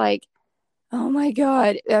 I'm just like, Oh my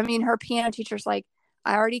God. I mean, her piano teacher's like,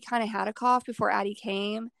 I already kind of had a cough before Addie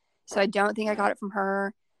came, so I don't think I got it from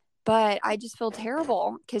her. But I just feel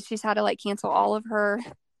terrible because she's had to like cancel all of her.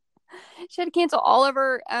 She had to cancel all of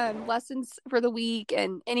her lessons for the week.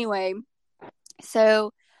 And anyway,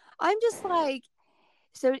 so I'm just like,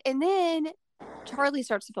 so, and then Charlie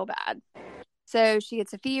starts to feel bad. So she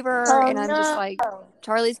gets a fever, Oh and I'm just no. like,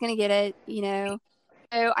 Charlie's going to get it, you know?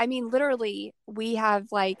 So, I mean, literally, we have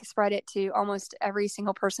like spread it to almost every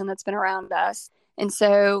single person that's been around us. And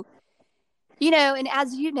so, you know, and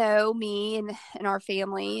as you know, me and our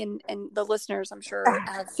family and the listeners, I'm sure,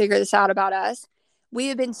 have figured this out about us. We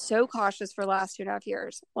have been so cautious for the last 2.5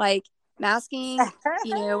 years. Like masking,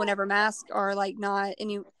 you know, whenever masks are like not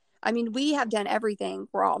any, I mean, we have done everything.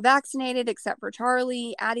 We're all vaccinated except for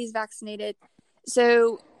Charlie. Addie's vaccinated.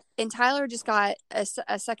 So, and Tyler just got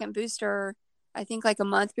a second booster, I think like a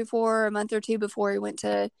month or two before he went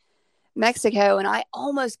to Mexico. And I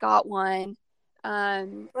almost got one.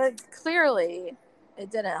 But clearly, it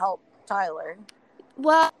didn't help Tyler.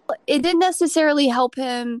 Well, it didn't necessarily help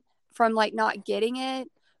him from like not getting it,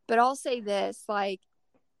 but I'll say this, like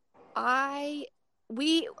I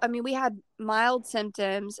I mean we had mild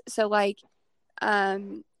symptoms, so like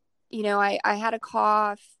um you know, I had a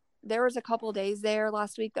cough. There was a couple of days there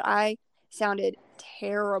last week that I sounded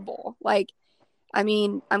terrible. Like I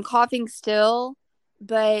mean, I'm coughing still,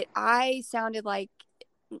 but I sounded like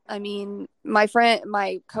I mean, my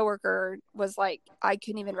coworker was like, I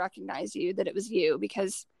couldn't even recognize you that it was you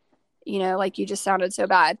because, you know, like you just sounded so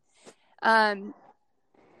bad. Um,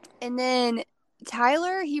 and then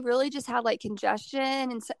Tyler, he really just had like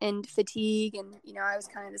congestion and fatigue. And, you know, I was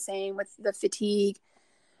kind of the same with the fatigue.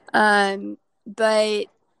 But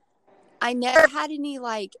I never had any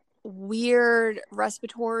like weird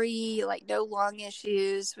respiratory, like no lung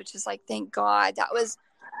issues, which is like, thank God. That was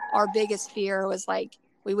our biggest fear was like,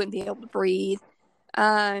 we wouldn't be able to breathe.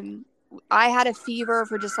 Um, I had a fever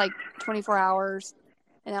for just like 24 hours,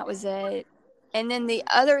 and that was it. And then the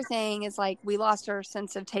other thing is like we lost our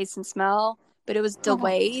sense of taste and smell, but it was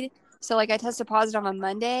delayed. So like I tested positive on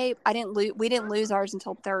Monday. We didn't lose ours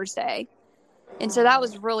until Thursday. And so that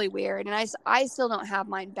was really weird. And I still don't have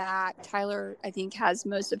mine back. Tyler, I think, has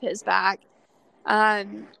most of his back.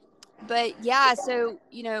 But yeah, so,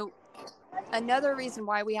 you know, another reason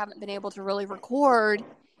why we haven't been able to really record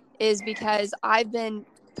is because I've been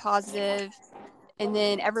positive and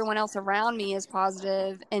then everyone else around me is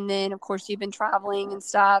positive. And then, of course, you've been traveling and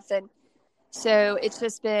stuff. And so it's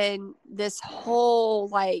just been this whole,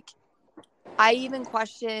 like, I even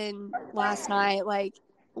questioned last night, like,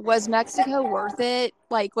 was Mexico worth it?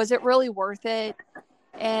 Like, was it really worth it?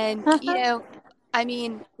 And, you know, I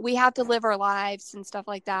mean, we have to live our lives and stuff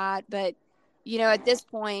like that. But, you know, at this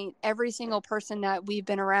point, every single person that we've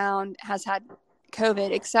been around has had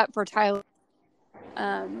COVID except for Tyler.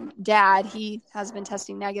 Dad, he has been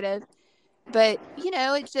testing negative. But, you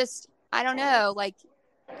know, it's just, I don't know. Like,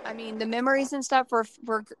 I mean, the memories and stuff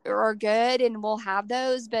are good and we'll have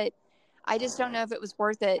those. But I just don't know if it was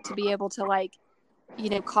worth it to be able to, like, you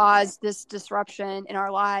know, cause this disruption in our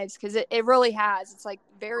lives because it really has. It's like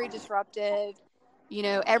very disruptive. You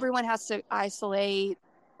know, everyone has to isolate.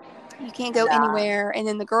 You can't go anywhere. And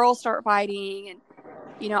then the girls start fighting. And,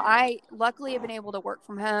 you know, I luckily have been able to work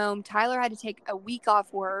from home. Tyler had to take a week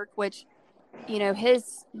off work, which, you know,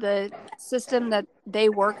 the system that they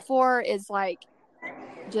work for is like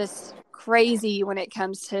just crazy when it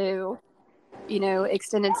comes to, you know,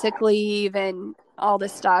 extended sick leave and all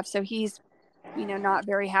this stuff. So he's, you know, not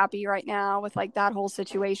very happy right now with like that whole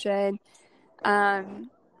situation. And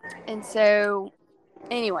so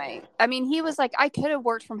anyway, I mean, he was like, I could have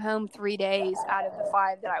worked from home 3 days out of the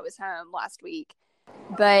 5 that I was home last week,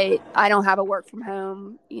 but I don't have a work from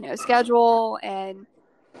home, you know, schedule. And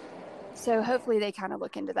so hopefully they kind of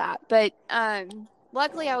look into that. But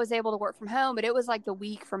luckily I was able to work from home, but it was like the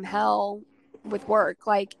week from hell with work.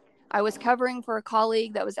 Like I was covering for a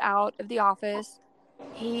colleague that was out of the office.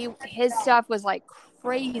 His stuff was like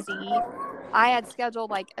crazy. I had scheduled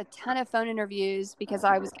like a ton of phone interviews because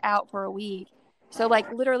I was out for a week. So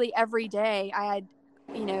like literally every day I had,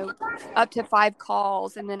 you know, up to 5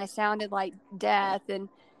 calls, and then I sounded like death. And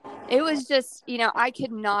it was just, you know, I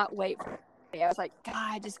could not wait for it. I was like,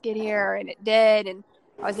 God, just get here. And it did. And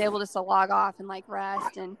I was able just to log off and like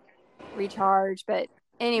rest and recharge. But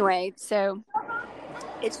anyway, so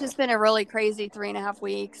it's just been a really crazy 3.5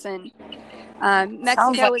 weeks. And Sounds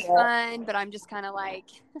Mexico like was it. fun, but I'm just kind of like,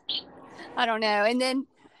 I don't know. And then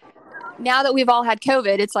now that we've all had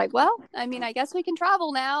COVID, it's like, well, I mean, I guess we can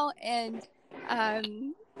travel now. And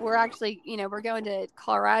we're actually, we're going to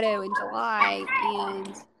Colorado in July.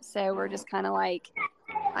 And so we're just kind of like,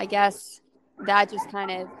 I guess that just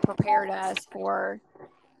kind of prepared us for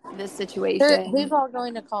this situation. Who's all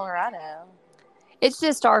going to Colorado? It's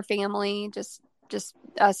just our family, just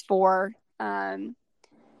us four.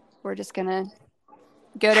 We're just gonna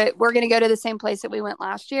we're gonna go to the same place that we went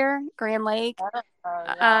last year, Grand Lake.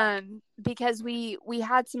 Yeah. Because we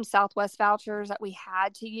had some Southwest vouchers that we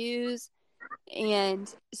had to use,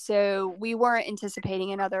 and so we weren't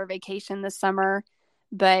anticipating another vacation this summer,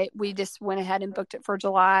 but we just went ahead and booked it for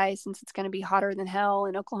July since it's going to be hotter than hell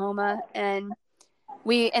in Oklahoma. And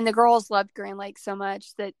the girls loved Grand Lake so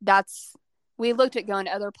much we looked at going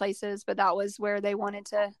to other places, but that was where they wanted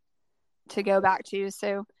to go back to.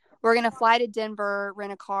 So we're going to fly to Denver,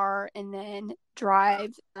 rent a car, and then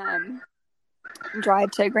drive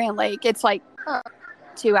to Grand Lake. It's like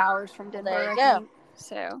 2 hours from Denver, I think.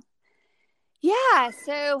 So yeah,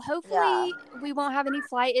 so hopefully we won't have any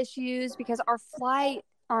flight issues, because our flight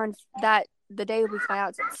on the day we fly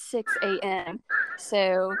out is at 6 a.m.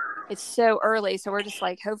 So it's so early. So we're just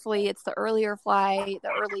like, hopefully it's the earliest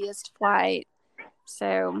flight.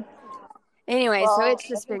 So anyway, so it's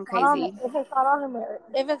just been crazy. If it's not on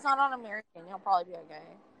American, you'll probably be okay.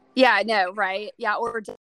 Yeah, I know, right? Yeah, or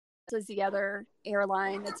is the other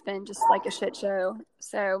airline that's been just like a shit show.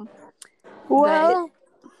 So, well,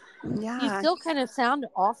 yeah, you still kind of sound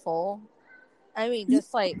awful. I mean,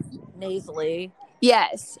 just like nasally.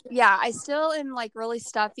 Yes, yeah, I still am like really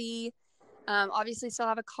stuffy. Obviously, still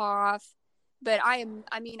have a cough, but I am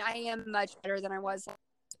much better than I was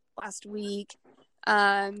last week.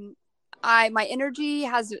 My energy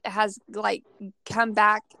has like come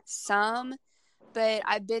back some, but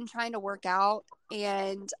I've been trying to work out,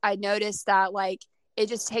 and I noticed that like it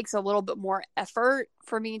just takes a little bit more effort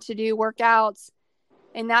for me to do workouts,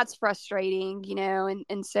 and that's frustrating,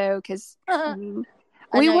 and so because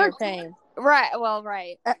we worked right. Well,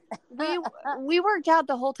 right. we worked out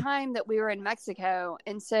the whole time that we were in Mexico,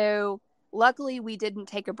 and so luckily we didn't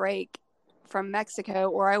take a break from Mexico,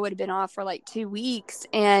 or I would have been off for like 2 weeks.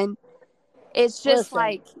 And it's just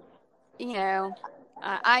like,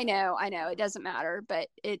 I know it doesn't matter, but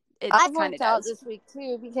it I've worked out this week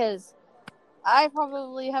too, because I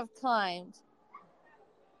probably have climbed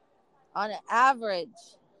on an average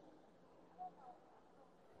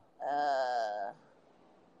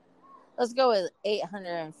let's go with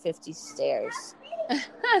 850 stairs.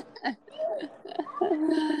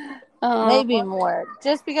 Maybe more,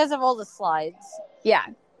 just because of all the slides. Yeah.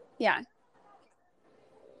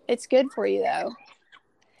 It's good for you though.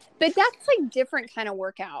 But that's like different kind of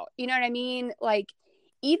workout. You know what I mean? Like,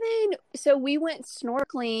 even so we went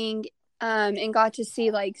snorkeling and got to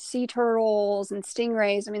see like sea turtles and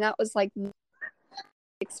stingrays. I mean, that was like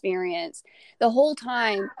experience the whole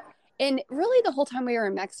time. And really the whole time we were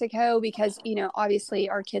in Mexico, because, obviously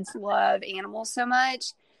our kids love animals so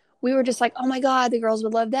much. We were just like, oh my God, the girls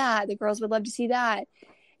would love that. The girls would love to see that.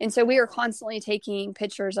 And so we were constantly taking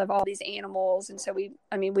pictures of all these animals. And so we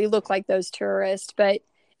look like those tourists, but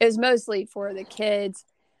it was mostly for the kids.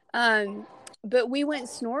 But we went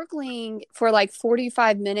snorkeling for like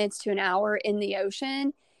 45 minutes to an hour in the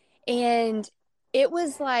ocean. And it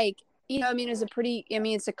was like, it was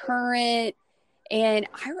it's a current. And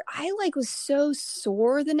I like was so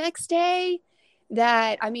sore the next day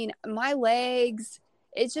that, my legs,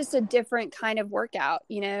 it's just a different kind of workout,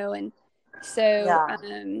 and so,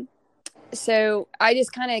 so I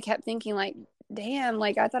just kind of kept thinking like, damn,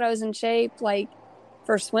 like I thought I was in shape, like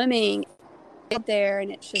for swimming there,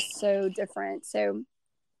 and it's just so different. So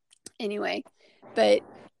anyway, but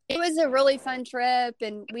it was a really fun trip,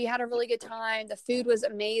 and we had a really good time. The food was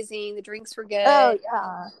amazing. The drinks were good. Oh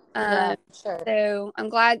yeah. Sure. So I'm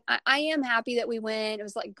glad. I am happy that we went. It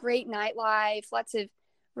was like great nightlife.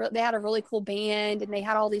 They had a really cool band, and they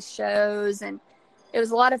had all these shows, and it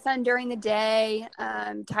was a lot of fun during the day.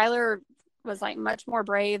 Tyler was like much more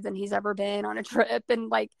brave than he's ever been on a trip, and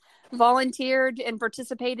like volunteered and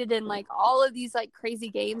participated in like all of these like crazy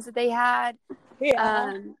games that they had.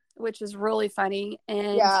 Yeah. Which was really funny.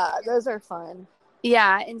 And yeah, those are fun.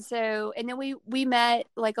 Yeah. And then we met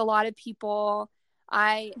like a lot of people.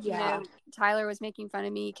 Tyler was making fun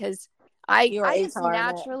of me because I just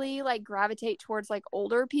naturally like gravitate towards like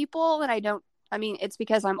older people, and it's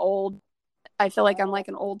because I'm old. I feel like I'm like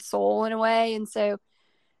an old soul in a way. And so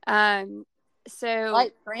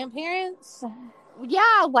like grandparents.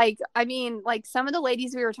 Yeah, like some of the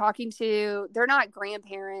ladies we were talking to, they're not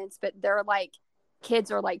grandparents, but they're like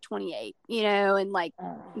kids are like 28, and like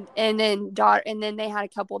and then they had a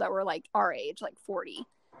couple that were like our age, like 40.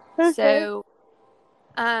 Okay. So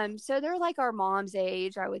So they're like our mom's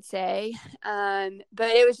age, I would say. But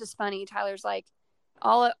it was just funny. Tyler's like,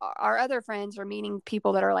 all our other friends are meeting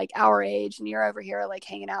people that are like our age, and you're over here like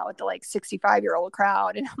hanging out with the like 65-year-old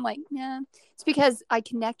crowd. And I'm like, yeah, it's because I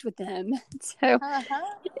connect with them. So,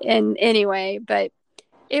 and anyway, but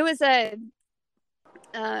it was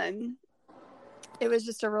it was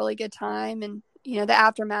just a really good time. And, the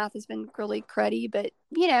aftermath has been really cruddy, but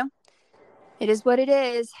it is what it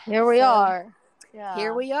is. Here we are. Yeah.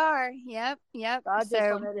 Here we are. Yep. God just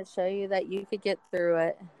wanted to show you that you could get through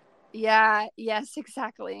it. Yeah. Yes,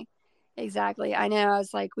 exactly. I know. I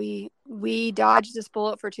was like, we dodged this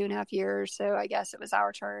bullet for 2.5 years. So I guess it was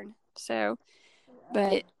our turn. So,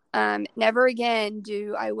 but, never again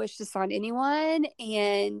do I wish this on anyone.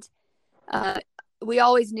 And, we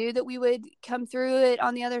always knew that we would come through it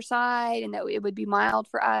on the other side and that it would be mild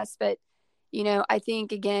for us. But, I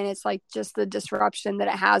think, again, it's like just the disruption that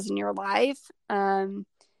it has in your life, and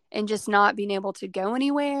just not being able to go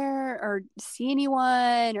anywhere or see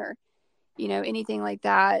anyone or, anything like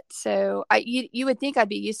that. So you would think I'd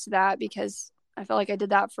be used to that because I feel like I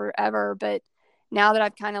did that forever. But now that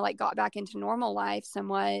I've kind of like got back into normal life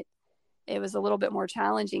somewhat, it was a little bit more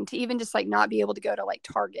challenging to even just like not be able to go to like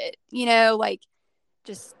Target, like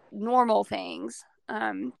just normal things.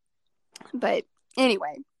 But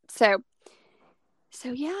anyway, so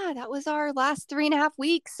yeah, that was our last 3.5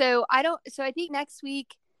 weeks. So I think next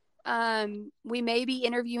week, we may be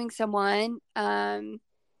interviewing someone.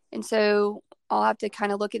 And so I'll have to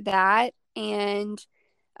kind of look at that. And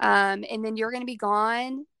then you're going to be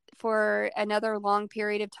gone for another long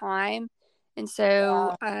period of time. And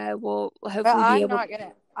so, we'll hopefully be able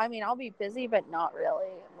to. I'll be busy, but not really.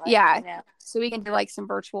 Yeah. So we can do like some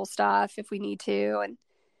virtual stuff if we need to.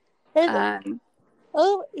 And,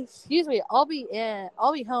 oh, excuse me. I'll be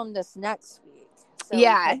home this next week. So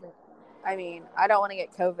yeah. I don't want to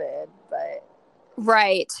get COVID, but.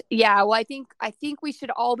 Right. Yeah. Well, I think we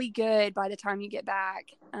should all be good by the time you get back.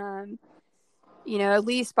 At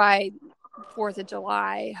least by 4th of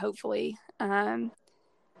July, hopefully.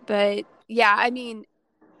 But yeah,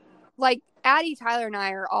 like Addie, Tyler, and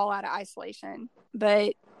I are all out of isolation.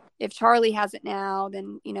 But if Charlie has it now,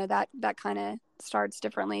 then that kind of starts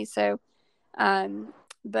differently. So,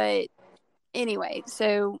 but anyway,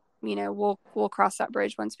 so we'll cross that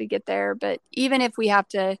bridge once we get there. But even if we have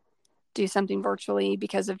to do something virtually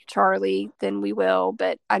because of Charlie, then we will.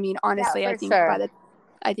 But honestly, I think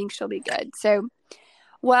I think she'll be good. So,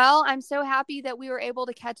 well, I'm so happy that we were able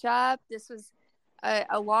to catch up. This was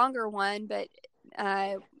a longer one, but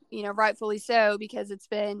rightfully so, because it's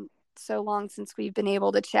been so long since we've been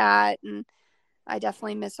able to chat, and I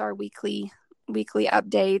definitely miss our weekly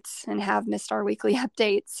updates and have missed our weekly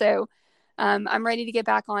updates. So I'm ready to get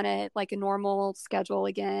back on it like a normal schedule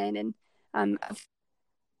again, and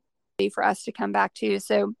for us to come back to.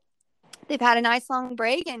 So they've had a nice long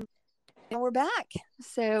break, and we're back.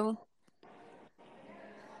 So,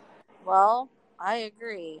 well, I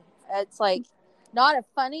agree. It's like not as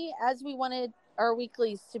funny as we wanted our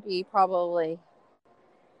weeklies to be, probably,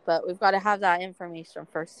 but we've got to have that information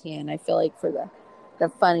firsthand. I feel like for the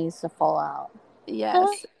funnies to fall out.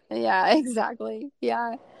 Yes. Yeah, exactly.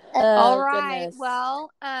 Yeah. All right. Goodness. Well,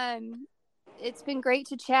 it's been great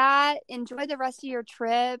to chat. Enjoy the rest of your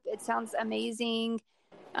trip. It sounds amazing.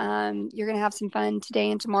 You're going to have some fun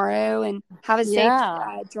today and tomorrow, and have a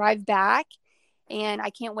safe drive back. And I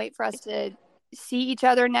can't wait for us to see each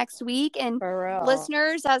other next week. And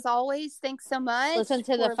listeners, as always, thanks so much. Listen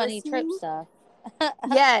to the funny trip stuff.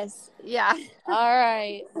 Yes. Yeah. All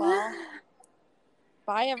right. Well,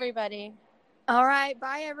 bye, everybody. All right.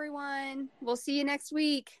 Bye, everyone. We'll see you next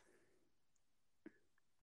week.